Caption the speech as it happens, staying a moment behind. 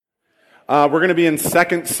We're going to be in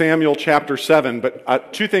 2 Samuel chapter 7,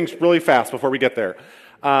 but two things really fast before we get there.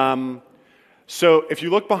 So if you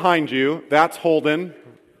look behind you, that's Holden,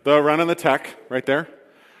 the running the tech right there.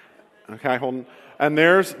 Okay, Holden. And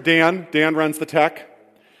there's Dan. Dan runs the tech.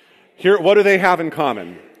 Here, what do they have in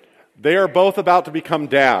common? They are both about to become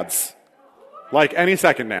dads, like any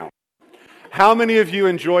second now. How many of you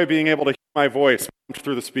enjoy being able to hear my voice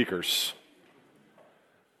through the speakers?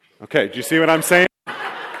 Okay, do you see what I'm saying?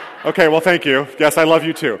 Okay, well, thank you. Yes, I love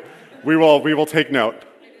you too. We will take note.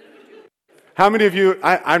 How many of you?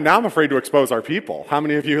 I'm afraid to expose our people. How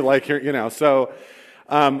many of you like here? So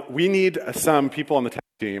we need some people on the tech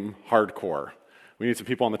team hardcore. We need some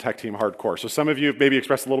people on the tech team hardcore. So some of you maybe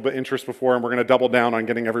expressed a little bit of interest before, and we're going to double down on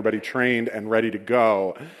getting everybody trained and ready to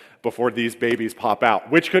go before these babies pop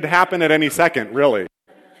out, which could happen at any second, really.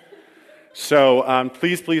 So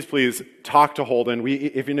please talk to Holden.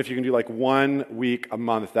 Even if you can do like 1 week a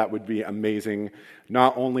month, that would be amazing,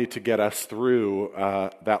 not only to get us through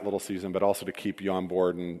that little season, but also to keep you on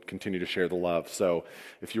board and continue to share the love. So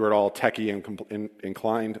if you are at all techie and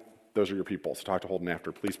inclined, those are your people. So talk to Holden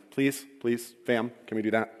after. Please, fam, can we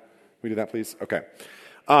do that? Can we do that, please? Okay.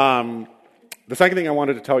 The second thing I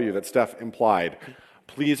wanted to tell you that Steph implied,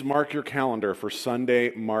 please mark your calendar for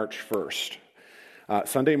Sunday, March 1st.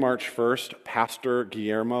 Sunday, March 1st, Pastor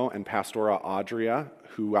Guillermo and Pastora Adria,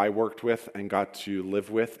 who I worked with and got to live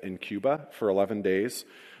with in Cuba for 11 days,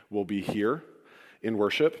 will be here in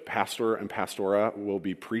worship. Pastor and Pastora will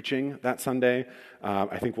be preaching that Sunday.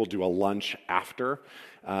 I think we'll do a lunch after.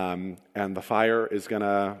 And the fire is going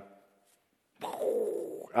to,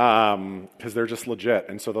 because they're just legit,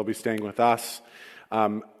 and so they'll be staying with us.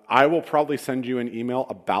 I will probably send you an email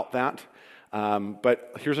about that.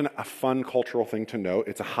 But here's a fun cultural thing to note.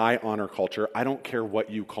 It's a high honor culture. I don't care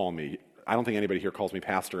what you call me. I don't think anybody here calls me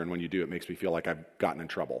pastor, and when you do, it makes me feel like I've gotten in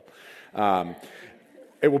trouble.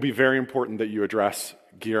 It will be very important that you address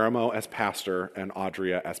Guillermo as pastor and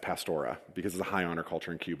Adria as pastora, because it's a high honor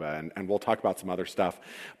culture in Cuba, and we'll talk about some other stuff.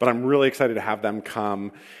 But I'm really excited to have them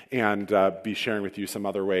come and be sharing with you some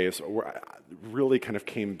other ways. I really kind of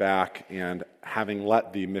came back, and having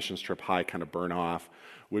let the missions trip high kind of burn off,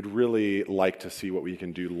 would really like to see what we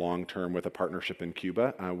can do long-term with a partnership in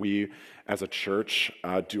Cuba. We, as a church,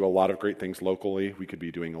 do a lot of great things locally. We could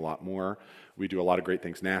be doing a lot more. We do a lot of great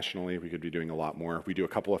things nationally. We could be doing a lot more. We do a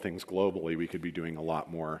couple of things globally. We could be doing a lot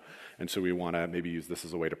more. And so we want to maybe use this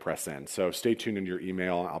as a way to press in. So stay tuned in your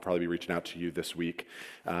email. I'll probably be reaching out to you this week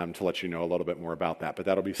to let you know a little bit more about that. But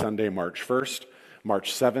that'll be Sunday, March 1st.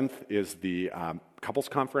 March 7th is the couples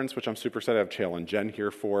conference, which I'm super excited to have Chael and Jen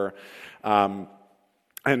here for.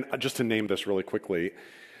 And just to name this really quickly,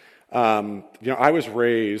 I was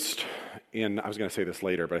raised in, I was going to say this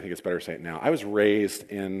later, but I think it's better to say it now. I was raised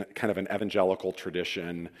in kind of an evangelical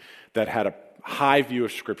tradition that had a high view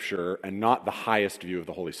of Scripture and not the highest view of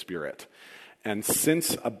the Holy Spirit. And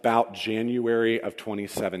since about January of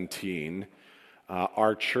 2017,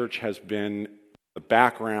 our church has been the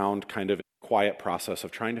background kind of quiet process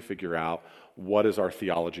of trying to figure out what is our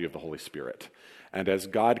theology of the Holy Spirit. And as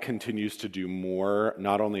God continues to do more,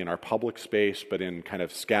 not only in our public space, but in kind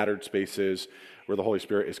of scattered spaces where the Holy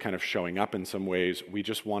Spirit is kind of showing up in some ways, we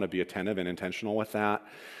just want to be attentive and intentional with that.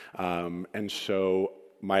 And so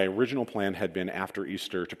my original plan had been after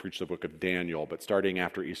Easter to preach the book of Daniel, but starting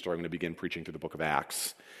after Easter, I'm going to begin preaching through the book of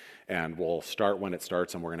Acts. And we'll start when it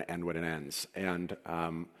starts, and we're going to end when it ends. And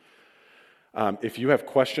if you have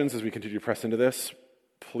questions as we continue to press into this,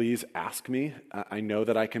 please ask me. I know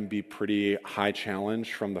that I can be pretty high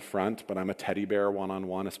challenge from the front, but I'm a teddy bear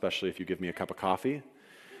one-on-one, especially if you give me a cup of coffee.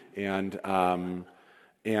 And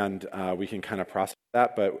we can kind of process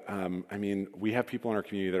that. But, we have people in our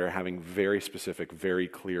community that are having very specific, very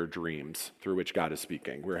clear dreams through which God is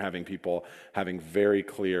speaking. We're having people having very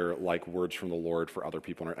clear, words from the Lord for other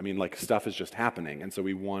people. Stuff is just happening. And so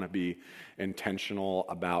we want to be intentional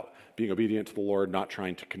about being obedient to the Lord, not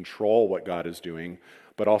trying to control what God is doing,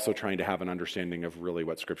 but also trying to have an understanding of really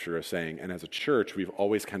what Scripture is saying. And as a church, we've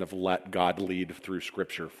always kind of let God lead through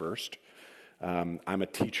Scripture first. I'm a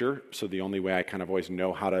teacher, so the only way I kind of always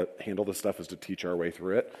know how to handle this stuff is to teach our way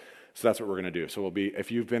through it. So that's what we're going to do. So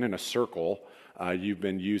if you've been in a circle, you've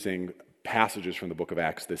been using passages from the book of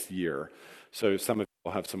Acts this year. So some of you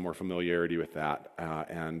will have some more familiarity with that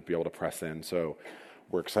and be able to press in. So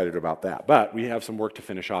we're excited about that. But we have some work to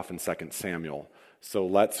finish off in 2 Samuel. So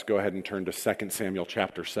let's go ahead and turn to 2 Samuel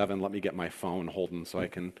chapter 7. Let me get my phone, Holden, so I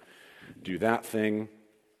can do that thing.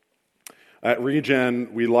 At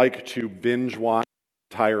Regen, we like to binge watch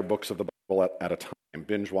entire books of the Bible at a time.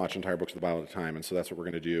 Binge watch entire books of the Bible at a time. And so that's what we're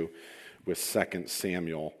going to do with 2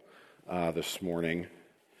 Samuel this morning.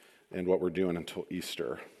 and what we're doing until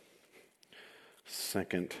Easter.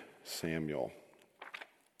 2 Samuel.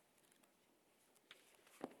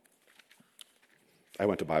 I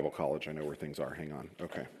went to Bible college. I know where things are. Hang on.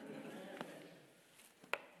 Okay.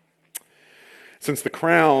 Since the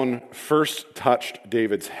crown first touched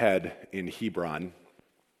David's head in Hebron,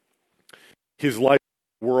 his life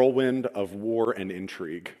was a whirlwind of war and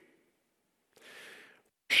intrigue,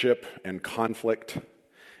 worship and conflict,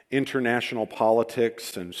 international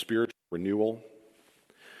politics and spiritual renewal.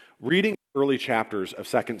 Reading early chapters of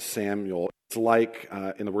 2 Samuel, it's like,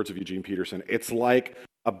 in the words of Eugene Peterson, it's like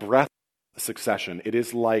a breath succession. It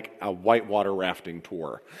is like a whitewater rafting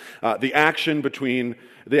tour. The action, to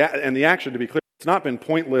be clear, it's not been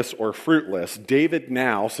pointless or fruitless. David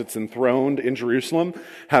now sits enthroned in Jerusalem,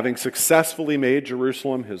 having successfully made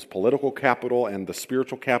Jerusalem his political capital and the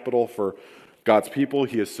spiritual capital for God's people.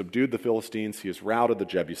 He has subdued the Philistines. He has routed the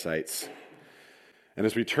Jebusites. And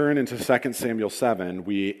as we turn into 2 Samuel 7,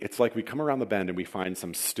 it's like we come around the bend and we find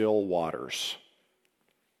some still waters.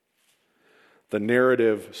 The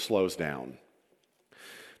narrative slows down.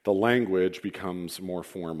 The language becomes more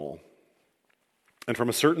formal. And from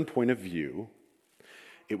a certain point of view,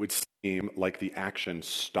 it would seem like the action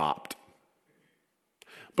stopped.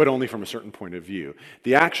 But only from a certain point of view.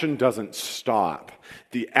 The action doesn't stop.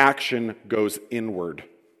 The action goes inward.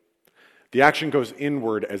 The action goes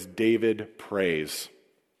inward as David prays.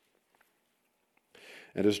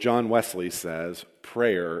 And as John Wesley says,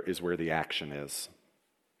 prayer is where the action is.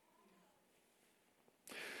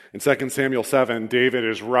 In 2 Samuel 7, David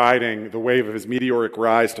is riding the wave of his meteoric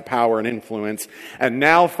rise to power and influence, and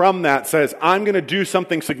now from that says, I'm going to do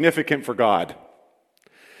something significant for God.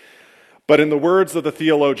 But in the words of the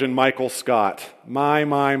theologian Michael Scott, my,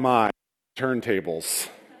 turntables.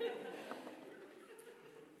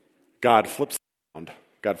 God flips it around.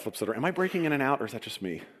 God flips it around. Am I breaking in and out, or is that just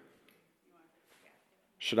me?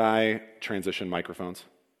 Should I transition microphones?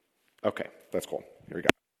 Okay, that's cool. Here we go.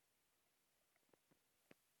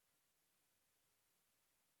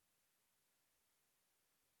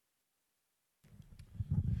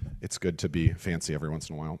 It's good to be fancy every once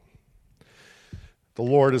in a while. The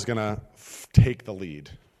Lord is going to take the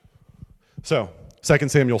lead. So, 2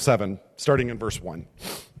 Samuel 7, starting in verse 1.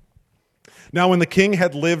 Now when the king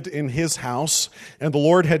had lived in his house, and the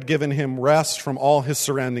Lord had given him rest from all his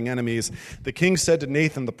surrounding enemies, the king said to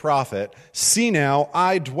Nathan the prophet, "See now,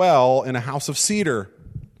 I dwell in a house of cedar,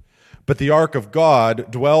 but the ark of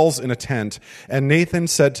God dwells in a tent." And Nathan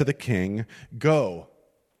said to the king, "Go,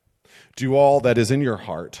 do all that is in your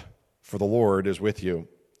heart, for the Lord is with you."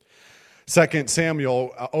 2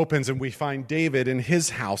 Samuel opens and we find David in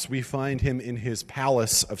his house. We find him in his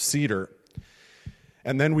palace of cedar.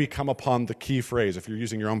 And then we come upon the key phrase. If you're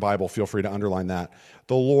using your own Bible, feel free to underline that.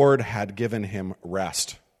 The Lord had given him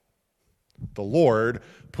rest. The Lord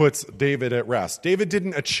puts David at rest. David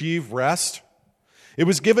didn't achieve rest. It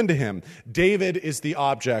was given to him. David is the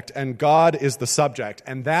object and God is the subject.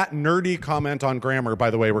 And that nerdy comment on grammar, by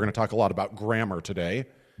the way, we're going to talk a lot about grammar today.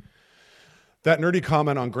 That nerdy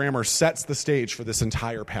comment on grammar sets the stage for this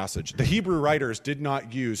entire passage. The Hebrew writers did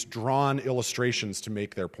not use drawn illustrations to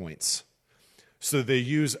make their points. So they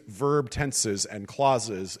use verb tenses and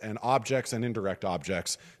clauses and objects and indirect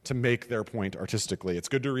objects to make their point artistically. It's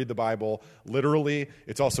good to read the Bible literally.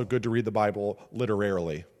 It's also good to read the Bible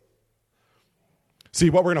literarily. See,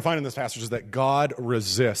 what we're going to find in this passage is that God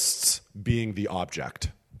resists being the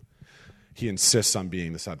object. He insists on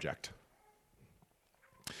being the subject.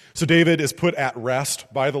 So David is put at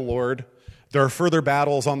rest by the Lord. There are further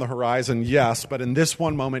battles on the horizon, yes, but in this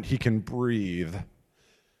one moment he can breathe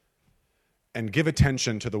and give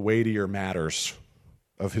attention to the weightier matters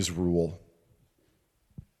of his rule.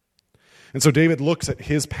 And so David looks at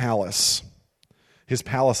his palace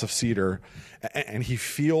of cedar, and he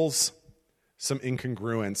feels some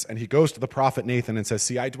incongruence, and he goes to the prophet Nathan and says,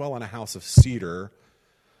 "See, I dwell in a house of cedar,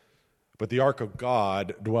 but the ark of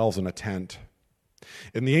God dwells in a tent."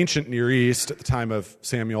 In the ancient Near East, at the time of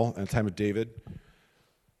Samuel and the time of David,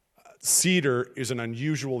 cedar is an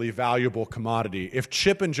unusually valuable commodity. If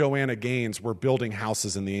Chip and Joanna Gaines were building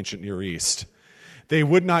houses in the ancient Near East, they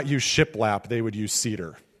would not use shiplap, they would use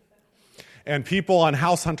cedar. And people on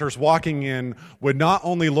house hunters walking in would not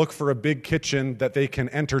only look for a big kitchen that they can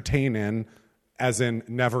entertain in, as in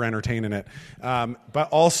never entertain in it, but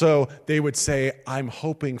also they would say, "I'm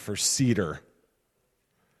hoping for cedar."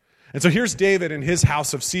 And so here's David in his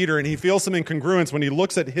house of cedar, and he feels some incongruence when he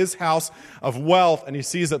looks at his house of wealth and he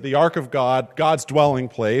sees that the ark of God, God's dwelling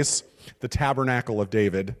place, the tabernacle of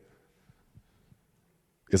David,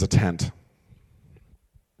 is a tent.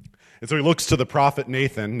 And so he looks to the prophet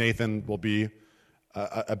Nathan. Nathan will be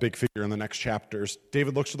a big figure in the next chapters.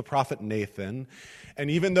 David looks to the prophet Nathan, and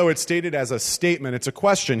even though it's stated as a statement, it's a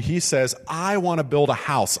question. He says, I want to build a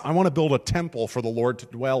house. I want to build a temple for the Lord to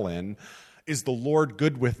dwell in. Is the Lord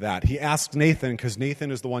good with that? He asks Nathan because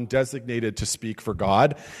Nathan is the one designated to speak for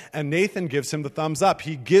God, and Nathan gives him the thumbs up.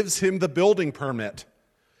 He gives him the building permit,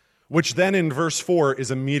 which then in verse 4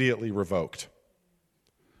 is immediately revoked.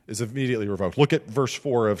 Look at verse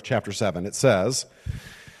 4 of chapter 7. It says,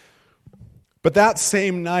 but that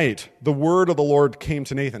same night, the word of the Lord came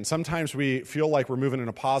to Nathan. Sometimes we feel like we're moving in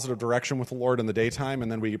a positive direction with the Lord in the daytime,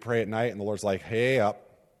 and then we pray at night, and the Lord's like, hey, up.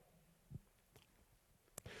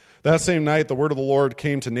 That same night, the word of the Lord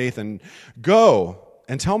came to Nathan, go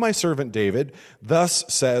and tell my servant David, thus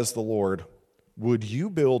says the Lord, would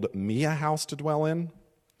you build me a house to dwell in?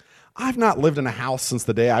 I've not lived in a house since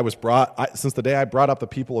the day I brought up the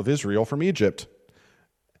people of Israel from Egypt.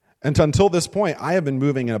 And until this point, I have been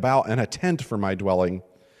moving about in a tent for my dwelling.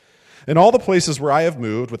 In all the places where I have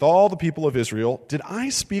moved with all the people of Israel, did I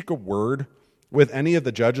speak a word with any of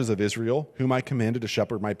the judges of Israel, whom I commanded to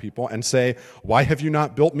shepherd my people, and say, why have you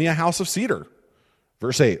not built me a house of cedar?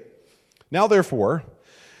 Verse 8, now therefore,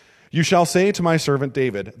 you shall say to my servant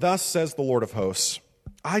David, thus says the Lord of hosts,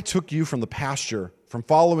 I took you from the pasture, from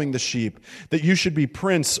following the sheep, that you should be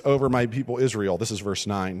prince over my people Israel. This is verse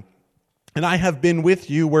 9. And I have been with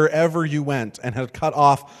you wherever you went, and have cut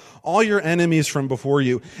off all your enemies from before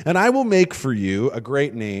you. And I will make for you a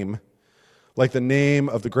great name, like the name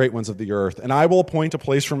of the great ones of the earth. And I will appoint a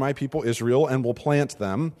place for my people Israel, and will plant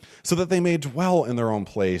them, so that they may dwell in their own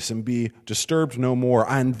place, and be disturbed no more.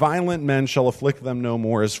 And violent men shall afflict them no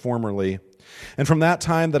more as formerly. And from that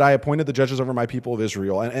time that I appointed the judges over my people of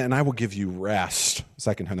Israel, and I will give you rest.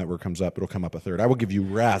 Second time that word comes up, it'll come up a third. I will give you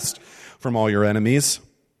rest from all your enemies.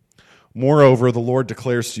 Moreover, the Lord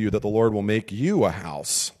declares to you that the Lord will make you a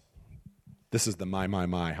house. This is the my,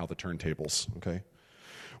 how the turntables, okay?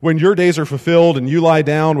 When your days are fulfilled and you lie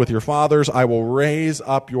down with your fathers, I will raise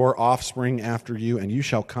up your offspring after you, and who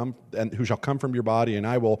shall come from your body, and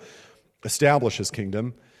I will establish his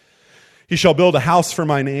kingdom. He shall build a house for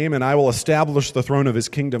my name, and I will establish the throne of his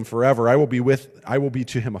kingdom forever. I will be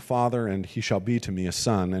to him a father, and he shall be to me a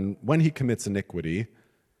son. And when he commits iniquity,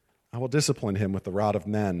 I will discipline him with the rod of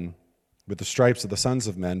men, with the stripes of the sons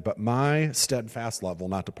of men, but my steadfast love will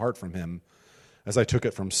not depart from him, as I took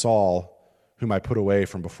it from Saul, whom I put away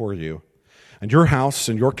from before you. And your house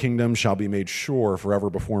and your kingdom shall be made sure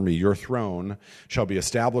forever before me. Your throne shall be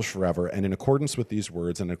established forever. And in accordance with these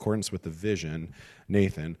words, and in accordance with the vision,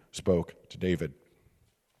 Nathan spoke to David.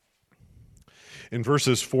 In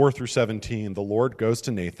verses 4 through 17, the Lord goes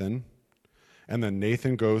to Nathan, and then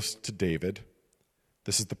Nathan goes to David.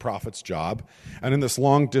 This is the prophet's job. And in this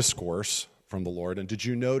long discourse from the Lord, and did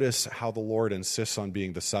you notice how the Lord insists on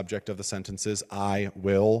being the subject of the sentences? I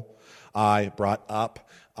will, I brought up,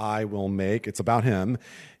 I will make. It's about him.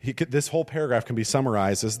 This whole paragraph can be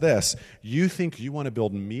summarized as this. You think you want to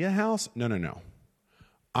build me a house? No.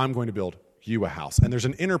 I'm going to build you a house. And there's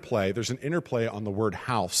an interplay on the word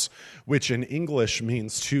house, which in English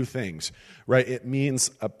means two things, right? It means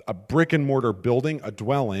a brick and mortar building, a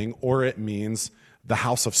dwelling, or it means the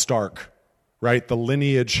house of Stark, right? The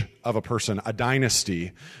lineage of a person, a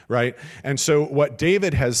dynasty, right? And so what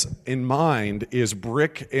David has in mind is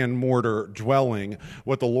brick and mortar dwelling.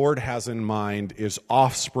 What the Lord has in mind is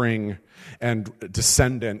offspring and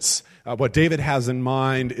descendants. What David has in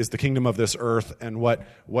mind is the kingdom of this earth, and what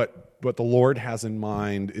the Lord has in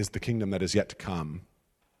mind is the kingdom that is yet to come.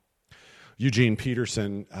 Eugene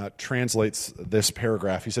Peterson translates this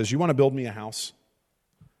paragraph. He says, you want to build me a house?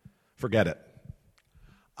 Forget it.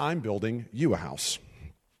 I'm building you a house.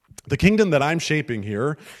 The kingdom that I'm shaping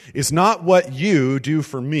here is not what you do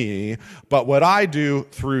for me, but what I do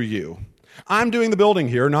through you. I'm doing the building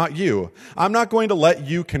here, not you. I'm not going to let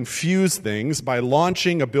you confuse things by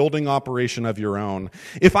launching a building operation of your own.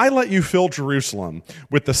 If I let you fill Jerusalem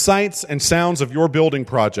with the sights and sounds of your building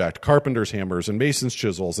project, carpenter's hammers and mason's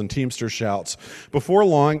chisels and teamster's shouts, before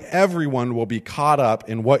long, everyone will be caught up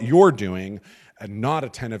in what you're doing and not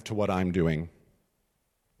attentive to what I'm doing.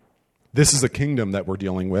 This is a kingdom that we're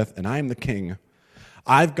dealing with, and I'm the king.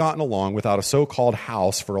 I've gotten along without a so-called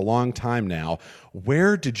house for a long time now.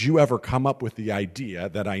 Where did you ever come up with the idea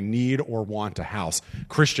that I need or want a house?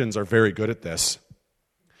 Christians are very good at this.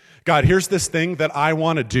 God, here's this thing that I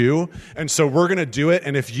want to do, and so we're going to do it,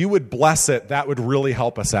 and if you would bless it, that would really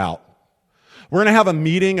help us out. We're going to have a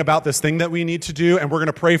meeting about this thing that we need to do, and we're going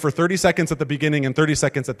to pray for 30 seconds at the beginning and 30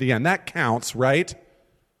 seconds at the end. That counts, right?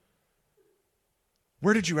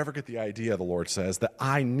 Where did you ever get the idea, the Lord says, that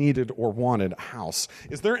I needed or wanted a house?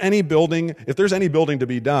 If there's any building to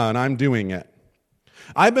be done, I'm doing it.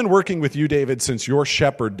 I've been working with you, David, since your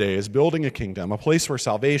shepherd days, building a kingdom, a place where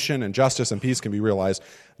salvation and justice and peace can be realized.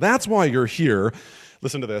 That's why you're here.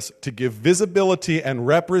 Listen to this, to give visibility and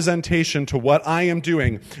representation to what I am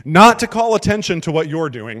doing, not to call attention to what you're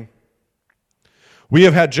doing. We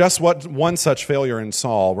have had just one such failure in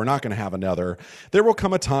Saul. We're not going to have another. There will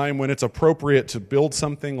come a time when it's appropriate to build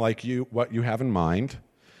something like what you have in mind.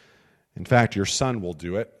 In fact, your son will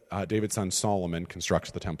do it. David's son Solomon constructs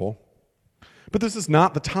the temple. But this is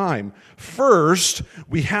not the time. First,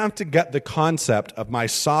 we have to get the concept of my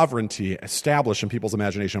sovereignty established in people's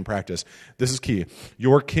imagination and practice. This is key.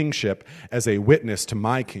 Your kingship as a witness to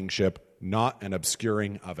my kingship, not an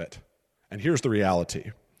obscuring of it. And here's the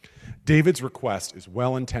reality. David's request is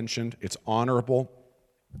well-intentioned, it's honorable,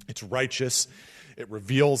 it's righteous. It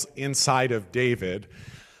reveals inside of David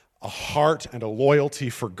a heart and a loyalty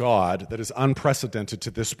for God that is unprecedented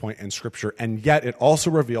to this point in Scripture. And yet it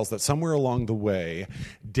also reveals that somewhere along the way,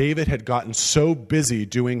 David had gotten so busy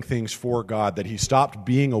doing things for God that he stopped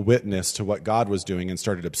being a witness to what God was doing and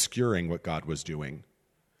started obscuring what God was doing.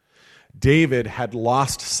 David had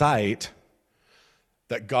lost sight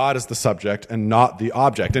that God is the subject and not the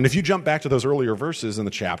object. And if you jump back to those earlier verses in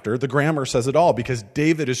the chapter, the grammar says it all, because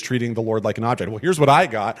David is treating the Lord like an object. Well, here's what I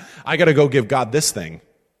got. I got to go give God this thing.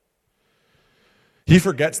 He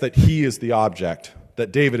forgets that he is the object,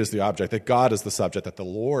 that David is the object, that God is the subject, that the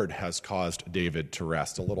Lord has caused David to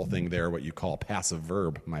rest. A little thing there, what you call passive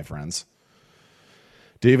verb, my friends.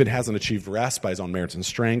 David hasn't achieved rest by his own merits and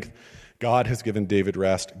strength. God has given David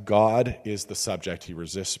rest. God is the subject. He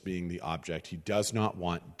resists being the object. He does not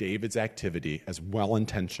want David's activity, as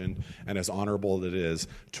well-intentioned and as honorable as it is,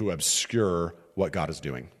 to obscure what God is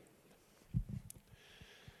doing.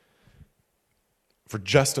 For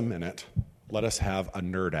just a minute, let us have a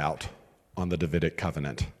nerd out on the Davidic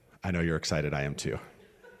covenant. I know you're excited. I am too.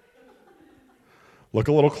 Look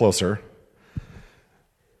a little closer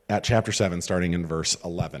at chapter 7, starting in verse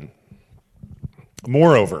 11.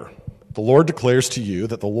 Moreover, the Lord declares to you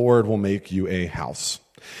that the Lord will make you a house.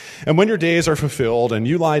 And when your days are fulfilled and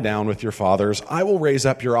you lie down with your fathers, I will raise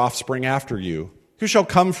up your offspring after you, who shall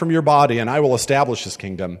come from your body, and I will establish his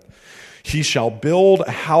kingdom. He shall build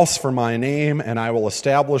a house for my name, and I will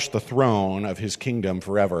establish the throne of his kingdom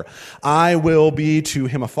forever. I will be to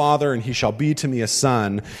him a father, and he shall be to me a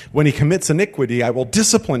son. When he commits iniquity, I will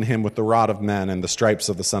discipline him with the rod of men and the stripes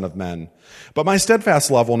of the Son of Men. But my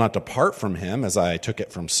steadfast love will not depart from him, as I took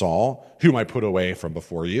it from Saul, whom I put away from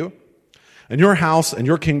before you. And your house and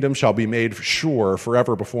your kingdom shall be made sure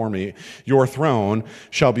forever before me. Your throne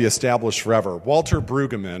shall be established forever. Walter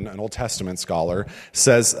Brueggemann, an Old Testament scholar,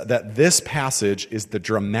 says that this passage is the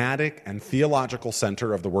dramatic and theological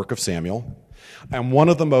center of the work of Samuel and one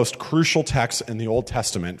of the most crucial texts in the Old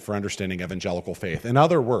Testament for understanding evangelical faith. In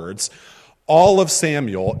other words, all of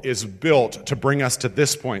Samuel is built to bring us to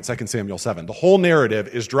this point, 2 Samuel 7. The whole narrative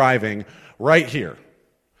is driving right here.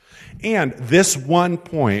 And this one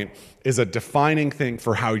point is a defining thing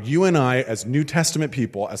for how you and I, as New Testament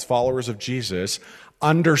people, as followers of Jesus,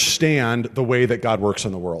 understand the way that God works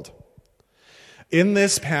in the world. In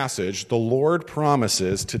this passage, the Lord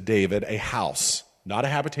promises to David a house, not a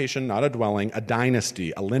habitation, not a dwelling, a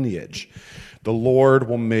dynasty, a lineage. The Lord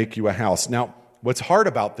will make you a house. Now, what's hard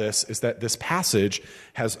about this is that this passage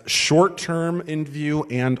has short-term in view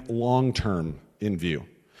and long-term in view.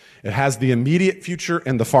 It has the immediate future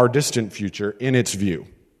and the far distant future in its view.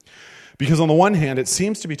 Because on the one hand, it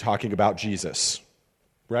seems to be talking about Jesus,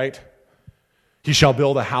 right? He shall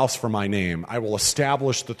build a house for my name. I will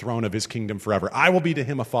establish the throne of his kingdom forever. I will be to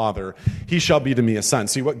him a father. He shall be to me a son.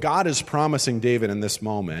 See, what God is promising David in this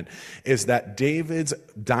moment is that David's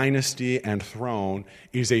dynasty and throne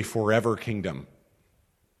is a forever kingdom.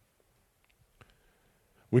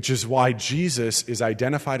 Which is why Jesus is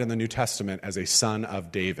identified in the New Testament as a son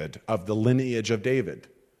of David, of the lineage of David.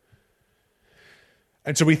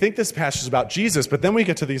 And so we think this passage is about Jesus, but then we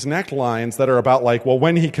get to these necklines that are about like, well,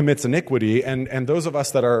 when he commits iniquity, and those of us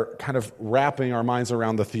that are kind of wrapping our minds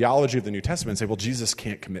around the theology of the New Testament say, well, Jesus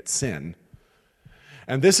can't commit sin.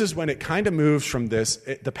 And this is when it kind of moves from this,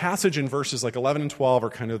 the passage in verses like 11 and 12 are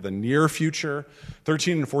kind of the near future,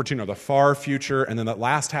 13 and 14 are the far future, and then that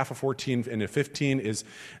last half of 14 into 15 is,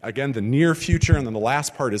 again, the near future, and then the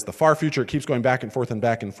last part is the far future. It keeps going back and forth and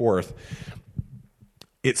back and forth.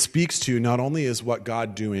 It speaks to not only is what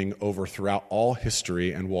God doing over throughout all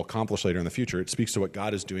history and will accomplish later in the future, it speaks to what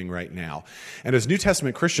God is doing right now. And as New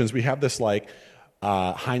Testament Christians, we have this like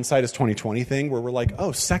hindsight is 2020 thing where we're like,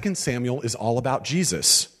 oh, 2 Samuel is all about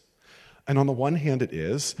Jesus. And on the one hand it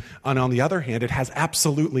is, and on the other hand it has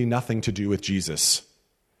absolutely nothing to do with Jesus.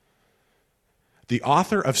 The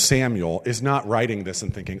author of Samuel is not writing this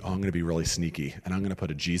and thinking, oh, I'm going to be really sneaky, and I'm going to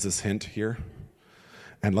put a Jesus hint here,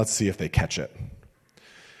 and let's see if they catch it.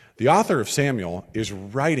 The author of Samuel is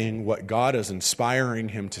writing what God is inspiring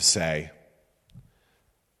him to say.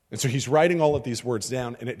 And so he's writing all of these words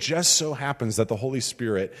down, and it just so happens that the Holy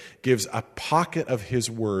Spirit gives a pocket of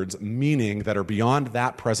his words meaning that are beyond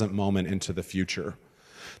that present moment into the future,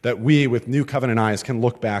 that we, with new covenant eyes, can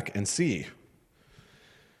look back and see.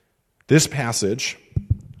 This passage,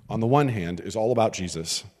 on the one hand, is all about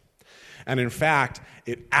Jesus. And in fact,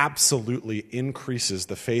 it absolutely increases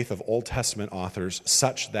the faith of Old Testament authors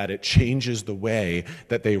such that it changes the way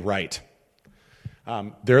that they write.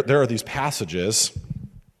 There are these passages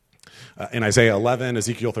in Isaiah 11,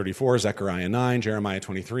 Ezekiel 34, Zechariah 9, Jeremiah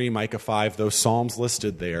 23, Micah 5, those psalms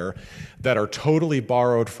listed there that are totally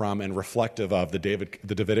borrowed from and reflective of the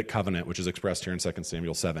Davidic covenant, which is expressed here in 2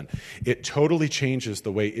 Samuel 7. It totally changes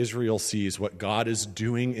the way Israel sees what God is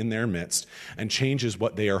doing in their midst and changes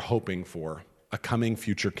what they are hoping for, a coming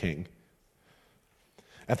future king.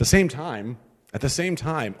 At the same time,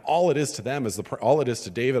 all it is to them, all it is to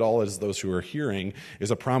David, all it is to those who are hearing, is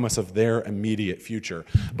a promise of their immediate future.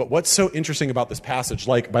 But what's so interesting about this passage,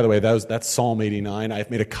 like, by the way, that's Psalm 89, I've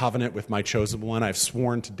made a covenant with my chosen one, I've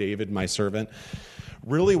sworn to David, my servant.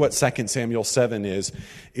 Really what 2 Samuel 7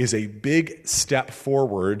 is a big step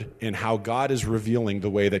forward in how God is revealing the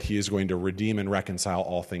way that he is going to redeem and reconcile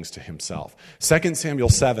all things to himself. 2 Samuel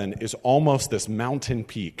 7 is almost this mountain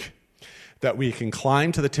peak that we can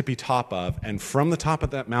climb to the tippy top of, and from the top of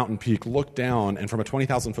that mountain peak, look down, and from a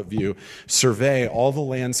 20,000-foot view, survey all the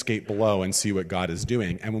landscape below and see what God is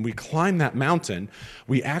doing. And when we climb that mountain,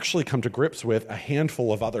 we actually come to grips with a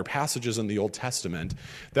handful of other passages in the Old Testament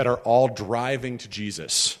that are all driving to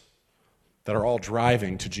Jesus, that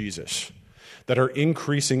are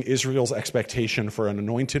increasing Israel's expectation for an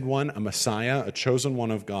anointed one, a Messiah, a chosen one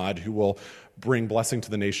of God who will bring blessing to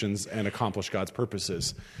the nations and accomplish God's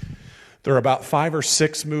purposes. There are about 5 or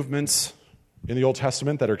 6 movements in the Old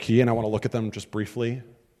Testament that are key, and I want to look at them just briefly.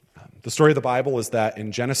 The story of the Bible is that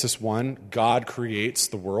in Genesis 1, God creates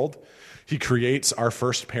the world. He creates our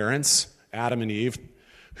first parents, Adam and Eve,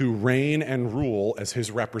 who reign and rule as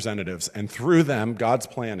his representatives. And through them, God's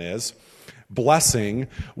plan is blessing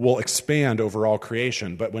will expand over all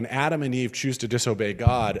creation. But when Adam and Eve choose to disobey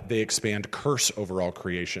God, they expand curse over all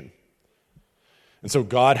creation. And so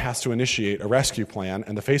God has to initiate a rescue plan,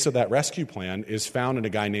 and the face of that rescue plan is found in a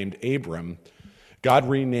guy named Abram. God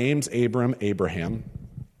renames Abram Abraham.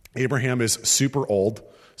 Abraham is super old,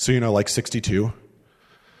 so like 62.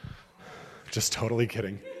 Just totally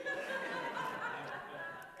kidding.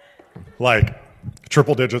 Like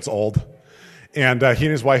triple digits old. And he and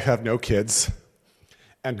his wife have no kids.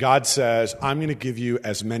 And God says, I'm going to give you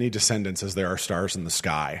as many descendants as there are stars in the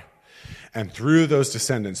sky. And through those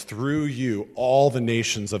descendants, through you, all the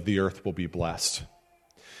nations of the earth will be blessed.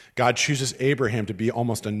 God chooses Abraham to be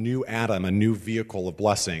almost a new Adam, a new vehicle of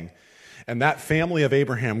blessing. And that family of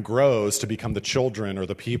Abraham grows to become the children or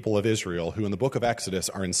the people of Israel, who in the book of Exodus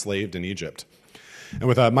are enslaved in Egypt. And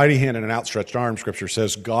with a mighty hand and an outstretched arm, Scripture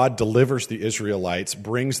says, God delivers the Israelites,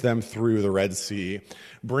 brings them through the Red Sea,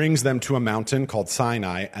 brings them to a mountain called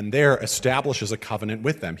Sinai, and there establishes a covenant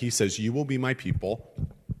with them. He says, you will be my people.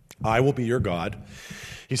 I will be your God.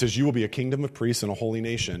 He says, you will be a kingdom of priests and a holy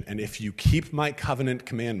nation. And if you keep my covenant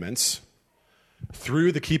commandments,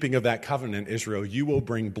 through the keeping of that covenant, Israel, you will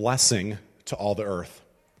bring blessing to all the earth.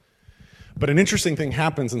 But an interesting thing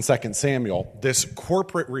happens in 2 Samuel. This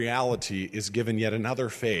corporate reality is given yet another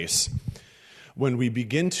face when we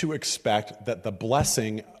begin to expect that the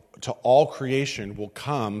blessing to all creation will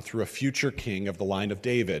come through a future king of the line of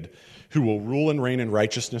David, who will rule and reign in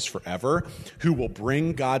righteousness forever, who will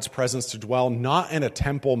bring God's presence to dwell not in a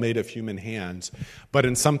temple made of human hands, but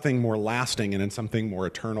in something more lasting and in something more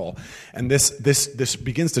eternal. And this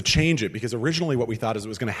begins to change it, because originally what we thought is it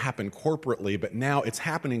was going to happen corporately, but now it's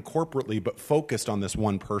happening corporately but focused on this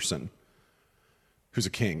one person who's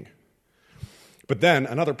a king. But then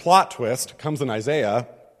another plot twist comes in Isaiah,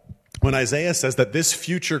 when Isaiah says that this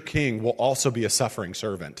future king will also be a suffering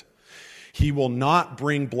servant. He will not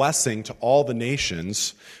bring blessing to all the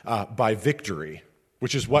nations by victory,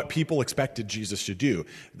 which is what people expected Jesus to do.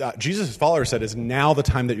 Jesus' followers said, is now the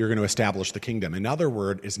time that you're going to establish the kingdom. In other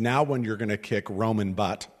words, is now when you're going to kick Roman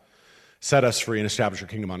butt, set us free, and establish your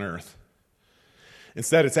kingdom on earth.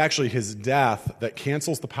 Instead, it's actually his death that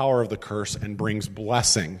cancels the power of the curse and brings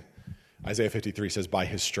blessing. Isaiah 53 says, by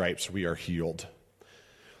his stripes we are healed.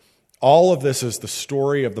 All of this is the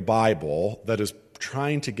story of the Bible that is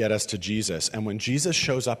trying to get us to Jesus. And when Jesus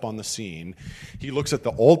shows up on the scene, he looks at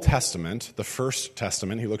the Old Testament, the First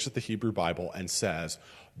Testament, he looks at the Hebrew Bible and says,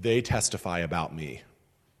 they testify about me.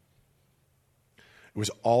 It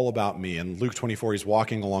was all about me. In Luke 24, he's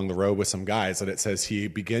walking along the road with some guys, and it says he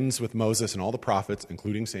begins with Moses and all the prophets,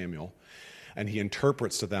 including Samuel, and he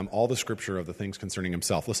interprets to them all the scripture of the things concerning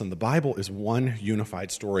himself. Listen, the Bible is one unified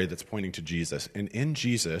story that's pointing to Jesus. And in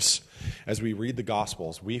Jesus, as we read the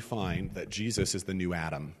Gospels, we find that Jesus is the new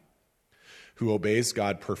Adam, who obeys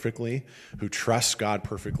God perfectly, who trusts God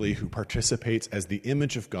perfectly, who participates as the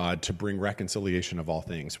image of God to bring reconciliation of all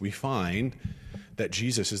things. We find that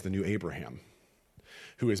Jesus is the new Abraham,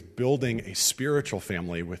 who is building a spiritual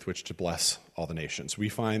family with which to bless all the nations. We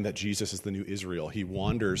find that Jesus is the new Israel. He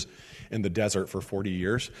wanders in the desert for 40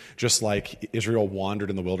 years, just like Israel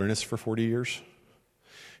wandered in the wilderness for 40 years.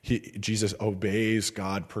 Jesus obeys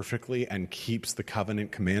God perfectly and keeps the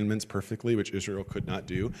covenant commandments perfectly, which Israel could not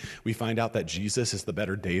do. We find out that Jesus is the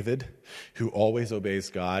better David, who always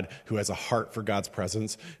obeys God, who has a heart for God's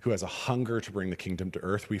presence, who has a hunger to bring the kingdom to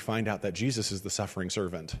earth. We find out that Jesus is the suffering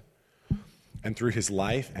servant. And through his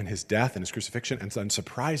life and his death and his crucifixion, and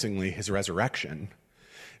unsurprisingly, his resurrection,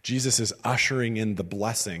 Jesus is ushering in the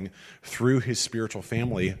blessing through his spiritual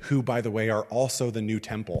family, who, by the way, are also the new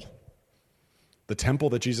temple. The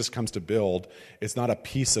temple that Jesus comes to build is not a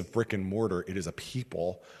piece of brick and mortar. It is a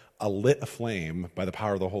people, lit aflame by the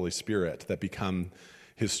power of the Holy Spirit that become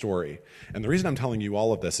his story. And the reason I'm telling you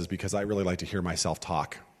all of this is because I really like to hear myself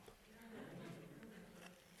talk.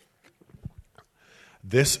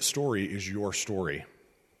 This story is your story.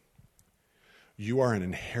 You are an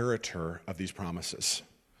inheritor of these promises.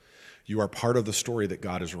 You are part of the story that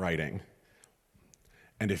God is writing.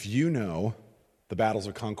 And if you know the battles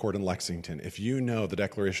of Concord and Lexington, if you know the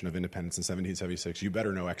Declaration of Independence in 1776, you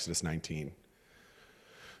better know Exodus 19.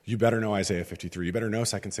 You better know Isaiah 53. You better know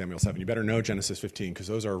 2 Samuel 7. You better know Genesis 15, because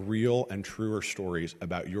those are real and truer stories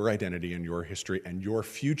about your identity and your history and your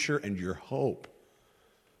future and your hope.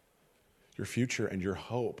 Your future and your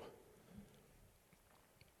hope.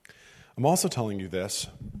 I'm also telling you this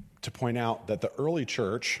to point out that the early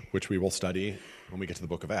church, which we will study when we get to the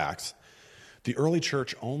book of Acts, the early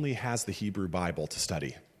church only has the Hebrew Bible to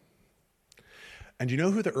study. And you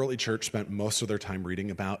know who the early church spent most of their time reading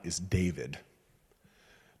about is David.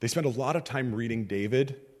 They spent a lot of time reading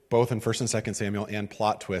David, both in 1 and 2 Samuel, and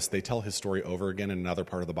plot twist. They tell his story over again in another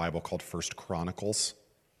part of the Bible called 1 Chronicles,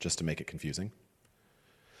 just to make it confusing.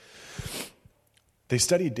 They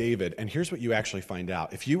studied David, and here's what you actually find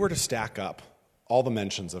out. If you were to stack up all the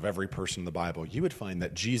mentions of every person in the Bible, you would find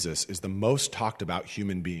that Jesus is the most talked about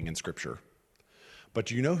human being in Scripture. But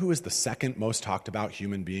do you know who is the second most talked about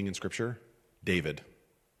human being in Scripture? David.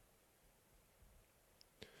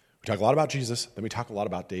 We talk a lot about Jesus, then we talk a lot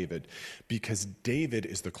about David, because David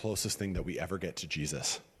is the closest thing that we ever get to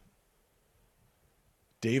Jesus.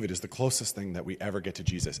 David is the closest thing that we ever get to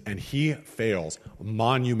Jesus, and he fails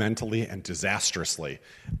monumentally and disastrously.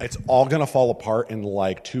 It's all going to fall apart in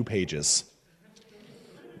like 2 pages.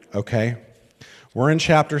 Okay? We're in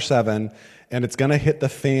chapter 7, and it's going to hit the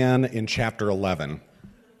fan in chapter 11.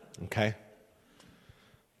 Okay?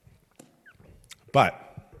 But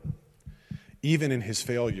even in his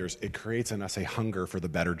failures, it creates in us a hunger for the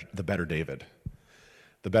better David.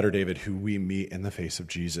 The better David who we meet in the face of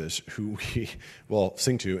Jesus, who we will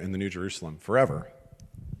sing to in the New Jerusalem forever.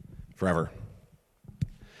 Forever.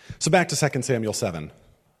 So back to 2 Samuel 7.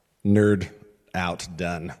 Nerd out,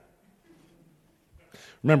 done.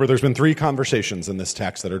 Remember, there's been 3 conversations in this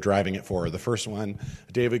text that are driving it forward. The first one,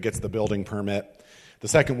 David gets the building permit. The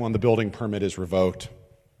second one, the building permit is revoked.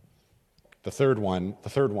 The third one,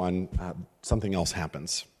 something else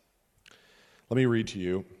happens. Let me read to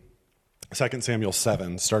you 2 Samuel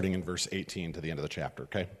 7, starting in verse 18 to the end of the chapter,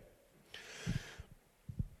 okay?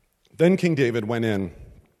 Then King David went in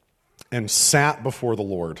and sat before the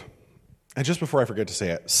Lord. And just before I forget to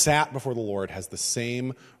say it, sat before the Lord has the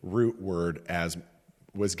same root word as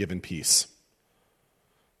was given peace.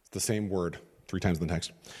 It's the same word 3 times in the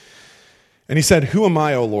text. And he said, "Who am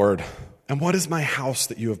I, O Lord? And what is my house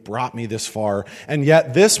that you have brought me this far? And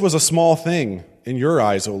yet this was a small thing in your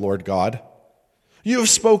eyes, O Lord God. You have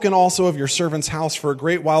spoken also of your servant's house for a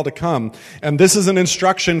great while to come, and this is an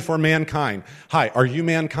instruction for mankind." Hi, are you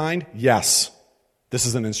mankind? Yes. This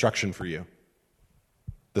is an instruction for you.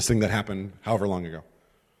 This thing that happened however long ago.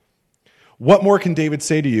 "What more can David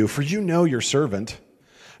say to you? For you know your servant.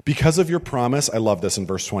 Because of your promise," I love this in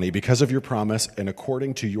verse 20, "because of your promise and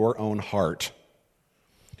according to your own heart,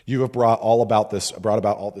 you have brought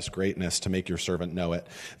about all this greatness to make your servant know it.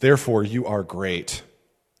 Therefore you are great,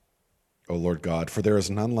 O Lord God, for there is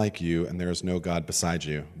none like you, and there is no God beside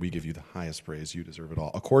you. We give you the highest praise. You deserve it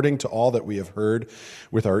all. According to all that we have heard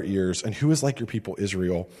with our ears, and who is like your people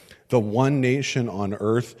Israel, the one nation on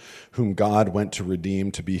earth whom God went to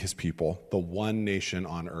redeem to be his people, the one nation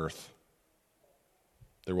on earth.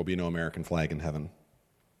 There will be no American flag in heaven.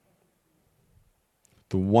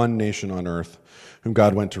 The one nation on earth whom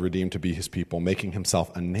God went to redeem to be his people, making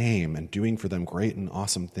himself a name and doing for them great and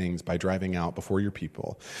awesome things by driving out before your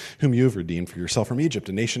people, whom you have redeemed for yourself from Egypt,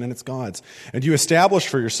 a nation and its gods. And you established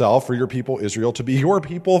for yourself, for your people Israel, to be your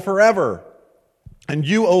people forever. And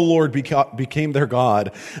you, O Lord, became their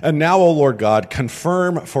God. And now, O Lord God,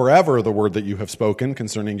 confirm forever the word that you have spoken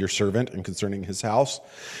concerning your servant and concerning his house.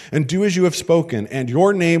 And do as you have spoken, and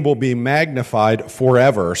your name will be magnified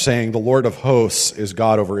forever, saying, the Lord of hosts is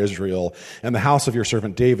God over Israel, and the house of your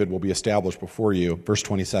servant David will be established before you. Verse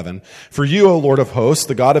 27, for you, O Lord of hosts,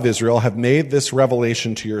 the God of Israel, have made this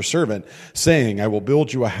revelation to your servant, saying, I will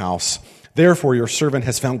build you a house. Therefore, your servant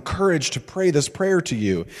has found courage to pray this prayer to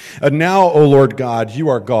you. And now, O Lord God, you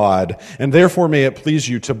are God, and therefore may it please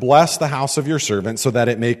you to bless the house of your servant so that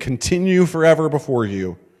it may continue forever before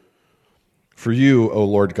you. For you, O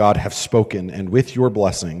Lord God, have spoken, and with your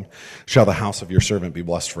blessing shall the house of your servant be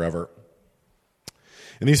blessed forever.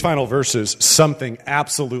 In these final verses, something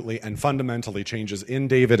absolutely and fundamentally changes in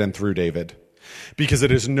David and through David. Because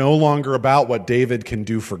it is no longer about what David can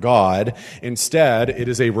do for God. Instead, it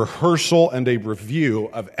is a rehearsal and a review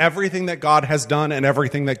of everything that God has done and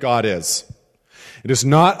everything that God is. It is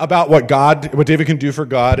not about what David can do for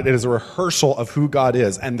God. It is a rehearsal of who God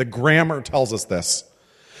is. And the grammar tells us this.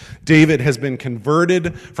 David has been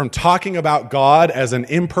converted from talking about God as an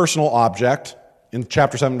impersonal object in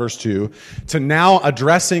chapter 7, verse 2, to now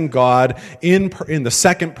addressing God in the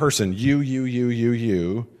second person,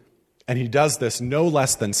 you. And he does this no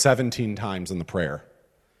less than 17 times in the prayer.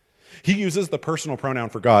 He uses the personal pronoun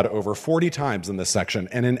for God over 40 times in this section.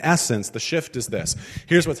 And in essence, the shift is this.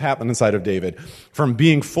 Here's what's happened inside of David. From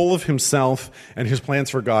being full of himself and his plans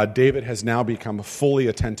for God, David has now become fully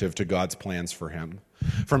attentive to God's plans for him.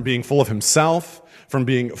 From being full of himself, from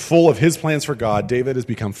being full of his plans for God, David has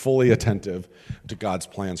become fully attentive to God's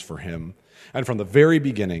plans for him. And from the very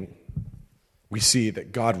beginning, we see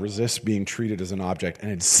that God resists being treated as an object and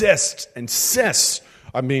insists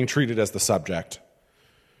on being treated as the subject.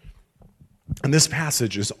 And this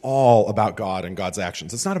passage is all about God and God's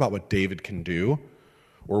actions. It's not about what David can do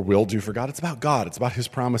or will do for God. It's about God. It's about his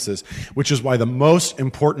promises, which is why the most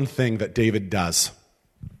important thing that David does,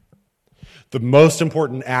 the most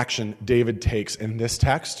important action David takes in this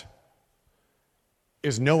text,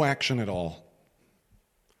 is no action at all.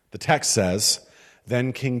 The text says,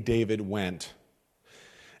 then King David went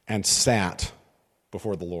and sat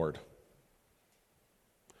before the Lord.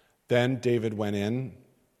 Then David went in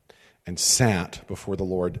and sat before the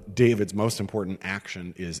Lord. David's most important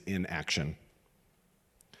action is inaction.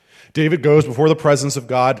 David goes before the presence of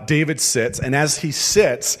God. David sits, and as he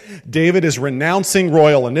sits, David is renouncing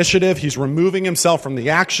royal initiative. He's removing himself from the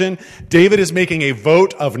action. David is making a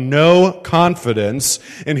vote of no confidence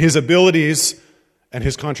in his abilities and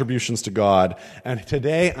his contributions to God. And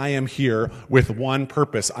today I am here with one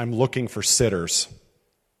purpose. I'm looking for sitters.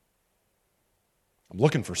 I'm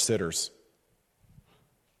looking for sitters.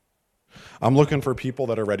 I'm looking for people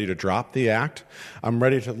that are ready to drop the act. I'm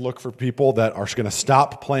ready to look for people that are going to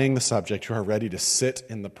stop playing the subject, who are ready to sit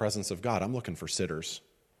in the presence of God. I'm looking for sitters.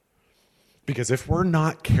 Because if we're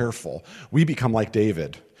not careful, we become like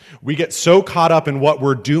David. We get so caught up in what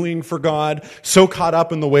we're doing for God, so caught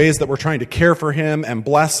up in the ways that we're trying to care for him and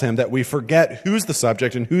bless him, that we forget who's the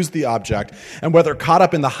subject and who's the object. And whether caught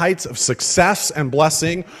up in the heights of success and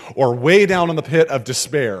blessing or way down in the pit of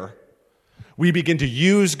despair, we begin to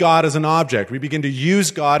use God as an object. We begin to use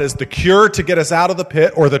God as the cure to get us out of the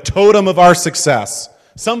pit or the totem of our success.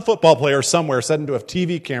 Some football player somewhere said into a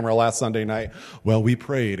TV camera last Sunday night, well, we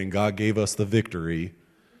prayed and God gave us the victory.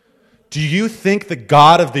 Do you think the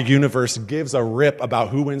God of the universe gives a rip about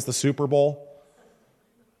who wins the Super Bowl?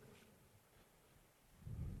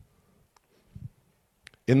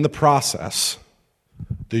 In the process,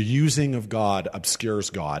 the using of God obscures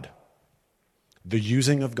God. The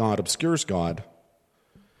using of God obscures God.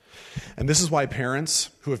 And this is why parents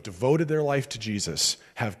who have devoted their life to Jesus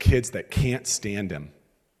have kids that can't stand him.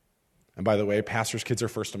 And by the way, pastors' kids are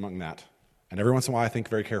first among that. And every once in a while I think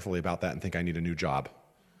very carefully about that and think I need a new job.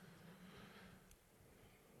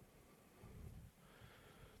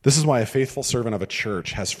 This is why a faithful servant of a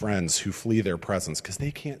church has friends who flee their presence, because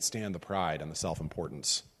they can't stand the pride and the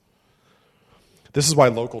self-importance. This is why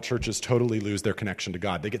local churches totally lose their connection to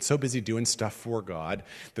God. They get so busy doing stuff for God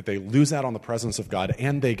that they lose out on the presence of God,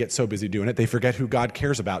 and they get so busy doing it, they forget who God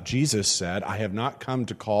cares about. Jesus said, I have not come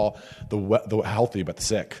to call the healthy, but the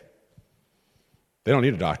sick. They don't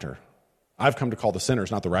need a doctor. I've come to call the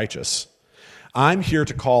sinners, not the righteous. I'm here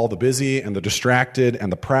to call the busy and the distracted and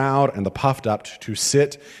the proud and the puffed up to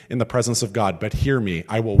sit in the presence of God. But hear me,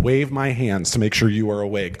 I will wave my hands to make sure you are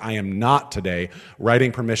awake. I am not today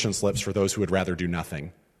writing permission slips for those who would rather do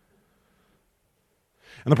nothing.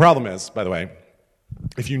 And the problem is, by the way,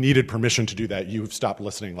 if you needed permission to do that, you've stopped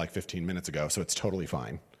listening like 15 minutes ago, so it's totally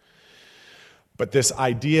fine. But this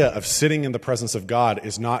idea of sitting in the presence of God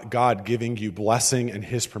is not God giving you blessing and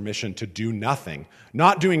his permission to do nothing.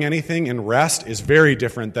 Not doing anything in rest is very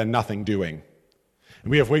different than nothing doing. And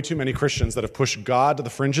we have way too many Christians that have pushed God to the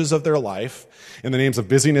fringes of their life in the names of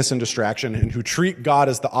busyness and distraction, and who treat God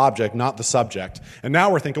as the object, not the subject. And now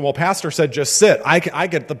we're thinking, well, pastor said just sit. I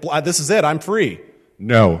get this is it. I'm free.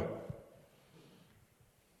 No.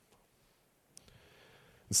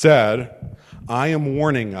 Instead, I am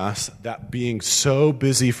warning us that being so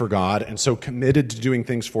busy for God and so committed to doing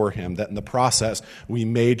things for him that in the process we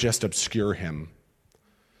may just obscure him.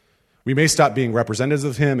 We may stop being representatives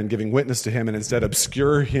of him and giving witness to him and instead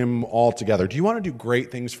obscure him altogether. Do you want to do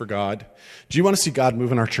great things for God? Do you want to see God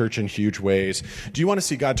move in our church in huge ways? Do you want to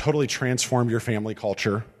see God totally transform your family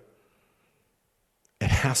culture?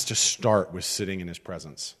 It has to start with sitting in his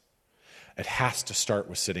presence. It has to start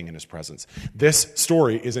with sitting in his presence. This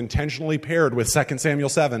story is intentionally paired with 2 Samuel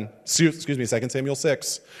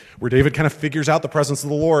 6, where David kind of figures out the presence of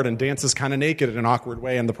the Lord and dances kind of naked in an awkward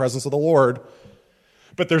way in the presence of the Lord.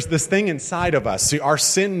 But there's this thing inside of us. See, our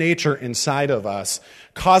sin nature inside of us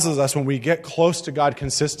causes us, when we get close to God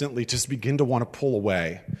consistently, to just begin to want to pull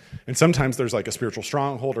away. And sometimes there's like a spiritual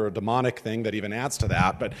stronghold or a demonic thing that even adds to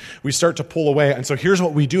that. But we start to pull away. And so here's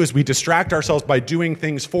what we do is we distract ourselves by doing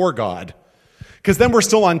things for God. Because then we're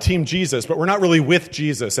still on Team Jesus, but we're not really with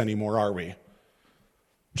Jesus anymore, are we?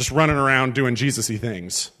 Just running around doing Jesus-y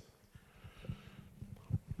things.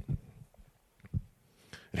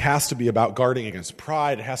 It has to be about guarding against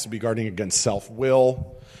pride. It has to be guarding against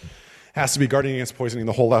self-will. It has to be guarding against poisoning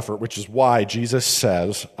the whole effort, which is why Jesus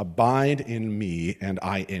says, abide in me and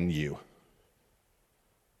I in you.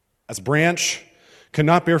 As a branch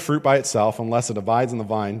cannot bear fruit by itself unless it abides in the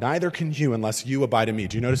vine, neither can you unless you abide in me.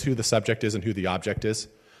 Do you notice who the subject is and who the object is?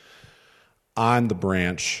 I'm the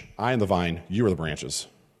branch, I am the vine, you are the branches.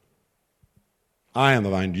 I am the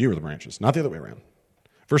vine, you are the branches, not the other way around.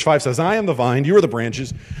 Verse 5 says, I am the vine, you are the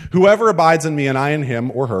branches. Whoever abides in me and I in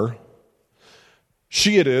him or her,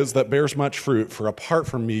 she it is that bears much fruit, for apart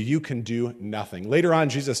from me you can do nothing. Later on,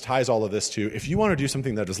 Jesus ties all of this to, if you want to do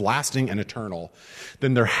something that is lasting and eternal,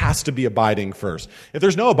 then there has to be abiding first. If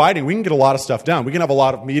there's no abiding, we can get a lot of stuff done. We can have a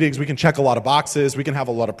lot of meetings, we can check a lot of boxes, we can have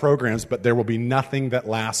a lot of programs, but there will be nothing that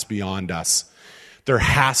lasts beyond us. There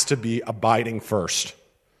has to be abiding first.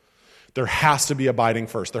 There has to be abiding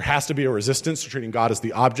first. There has to be a resistance to treating God as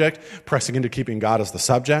the object, pressing into keeping God as the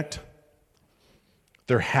subject.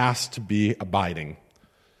 There has to be abiding.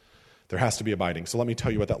 There has to be abiding. So let me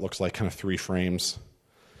tell you what that looks like, kind of 3 frames.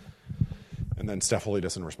 And then Steph will lead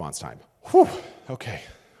us in response time. Whew, okay.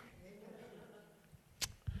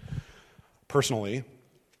 Personally,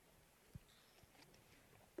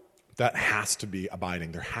 that has to be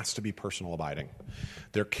abiding. There has to be personal abiding.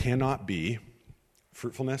 There cannot be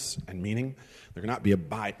fruitfulness and meaning. There cannot be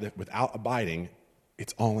without abiding,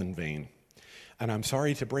 it's all in vain. And I'm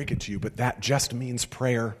sorry to break it to you, but that just means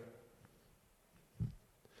prayer.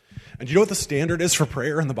 And you know what the standard is for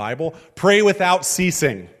prayer in the Bible? Pray without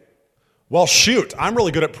ceasing. Well, shoot, I'm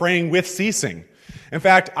really good at praying with ceasing. In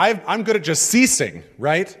fact, I'm good at just ceasing,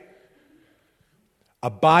 right?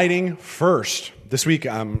 Abiding first. This week,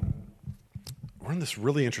 we're in this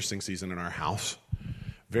really interesting season in our house.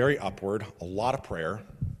 Very upward, a lot of prayer.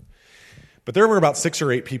 But there were about 6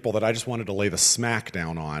 or 8 people that I just wanted to lay the smack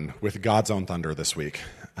down on with God's own thunder this week.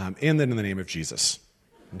 And then in the name of Jesus.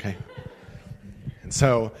 Okay? And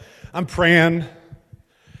so I'm praying,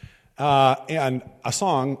 and a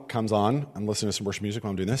song comes on. I'm listening to some worship music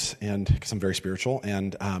while I'm doing this, and because I'm very spiritual.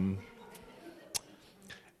 And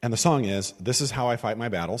the song is, "This is how I fight my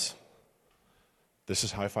battles. This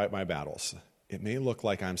is how I fight my battles. It may look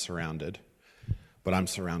like I'm surrounded, but I'm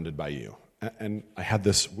surrounded by you." And I had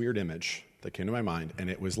this weird image that came to my mind, and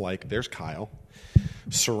it was like, there's Kyle,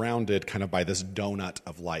 surrounded kind of by this donut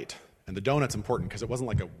of light. And the donut's important because it wasn't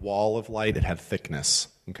like a wall of light, it had thickness,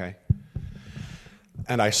 okay?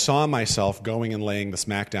 And I saw myself going and laying the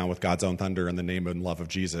smackdown with God's own thunder in the name and love of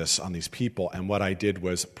Jesus on these people. And what I did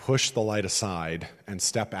was push the light aside and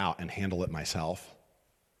step out and handle it myself.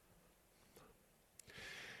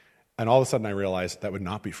 And all of a sudden I realized that would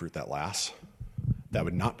not be fruit that lasts. That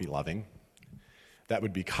would not be loving. That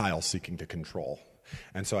would be Kyle seeking to control.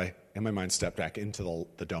 And so I, in my mind, stepped back into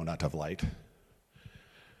the donut of light.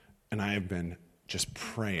 And I have been just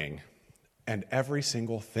praying. And every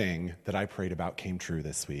single thing that I prayed about came true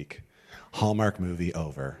this week. Hallmark movie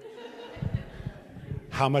over.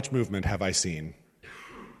 How much movement have I seen?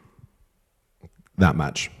 That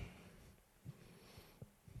much.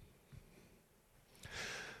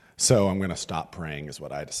 So I'm going to stop praying is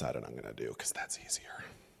what I decided I'm going to do because that's easier.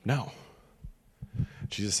 No.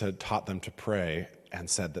 Jesus had taught them to pray and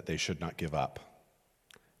said that they should not give up.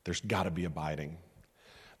 There's got to be abiding.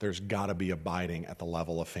 There's got to be abiding at the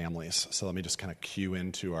level of families. So let me just kind of cue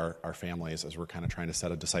into our families as we're kind of trying to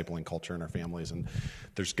set a discipling culture in our families. And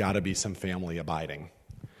there's got to be some family abiding.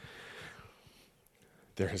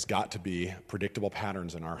 There has got to be predictable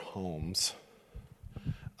patterns in our homes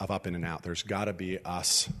of up in and out. There's got to be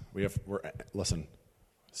us. Listen,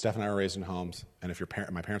 Steph and I were raised in homes, and if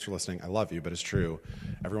my parents are listening, I love you, but it's true.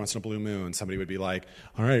 Every once in a blue moon, somebody would be like,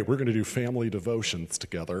 all right, we're going to do family devotions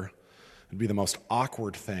together. It'd be the most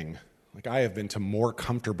awkward thing. Like, I have been to more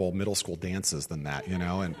comfortable middle school dances than that,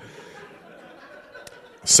 and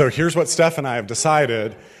so here's what Steph and I have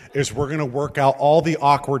decided is we're going to work out all the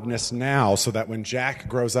awkwardness now so that when Jack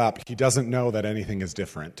grows up, he doesn't know that anything is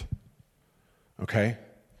different. Okay?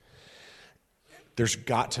 There's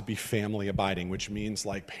got to be family abiding, which means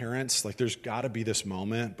like parents, like there's got to be this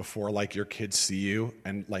moment before like your kids see you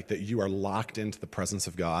and like that you are locked into the presence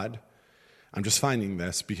of God. I'm just finding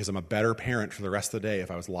this because I'm a better parent for the rest of the day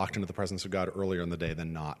if I was locked into the presence of God earlier in the day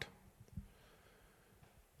than not.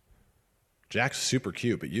 Jack's super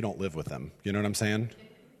cute, but you don't live with him. You know what I'm saying?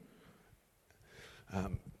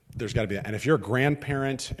 There's got to be that. And if you're a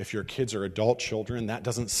grandparent, if your kids are adult children, that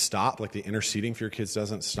doesn't stop. Like the interceding for your kids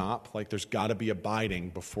doesn't stop. Like there's got to be abiding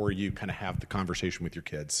before you kind of have the conversation with your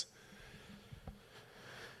kids.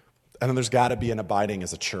 And then there's got to be an abiding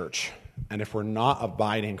as a church. And if we're not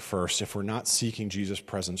abiding first, if we're not seeking Jesus'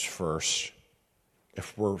 presence first,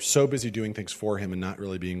 if we're so busy doing things for him and not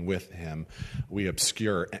really being with him, we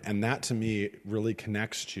obscure. And that to me really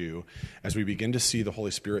connects to, as we begin to see the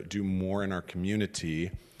Holy Spirit do more in our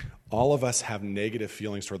community, all of us have negative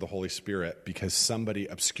feelings toward the Holy Spirit because somebody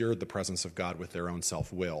obscured the presence of God with their own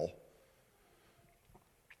self-will.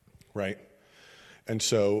 Right? And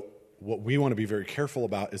so what we want to be very careful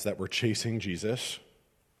about is that we're chasing Jesus.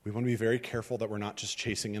 We want to be very careful that we're not just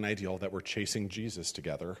chasing an ideal, that we're chasing Jesus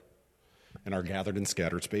together in our gathered and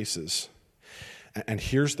scattered spaces. And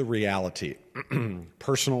here's the reality.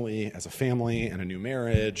 Personally, as a family, and a new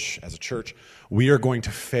marriage, as a church, we are going to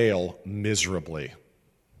fail miserably.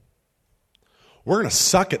 We're going to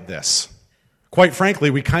suck at this. Quite frankly,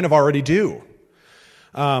 we kind of already do.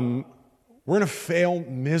 We're going to fail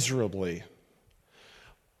miserably.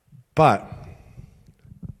 But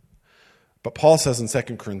Paul says in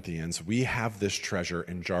 2 Corinthians, we have this treasure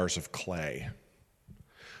in jars of clay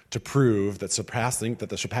to prove that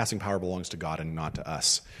the surpassing power belongs to God and not to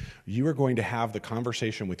us. You are going to have the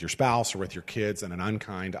conversation with your spouse or with your kids in an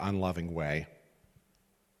unkind, unloving way.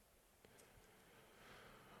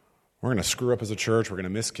 We're going to screw up as a church. We're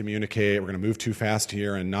going to miscommunicate. We're going to move too fast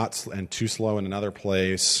here and too slow in another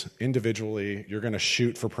place. Individually, you're going to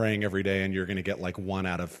shoot for praying every day, and you're going to get like 1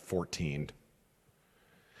 out of 14.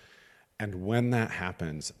 And when that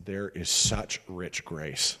happens, there is such rich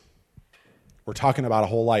grace. We're talking about a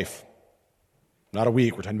whole life, not a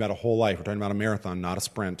week. We're talking about a whole life. We're talking about a marathon, not a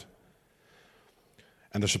sprint.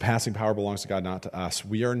 And the surpassing power belongs to God, not to us.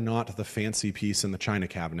 We are not the fancy piece in the china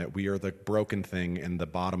cabinet. We are the broken thing in the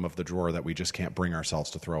bottom of the drawer that we just can't bring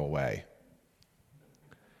ourselves to throw away.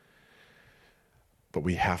 But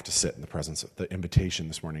we have to sit in the presence. The invitation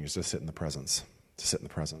this morning is to sit in the presence. To sit in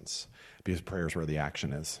the presence. Because prayer is where the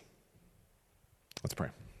action is. Let's pray.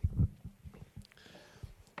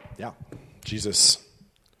 Yeah. Jesus,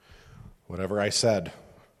 whatever I said,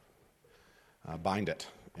 bind it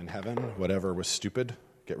in heaven. Whatever was stupid,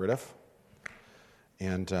 get rid of.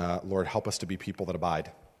 And Lord, help us to be people that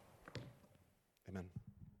abide.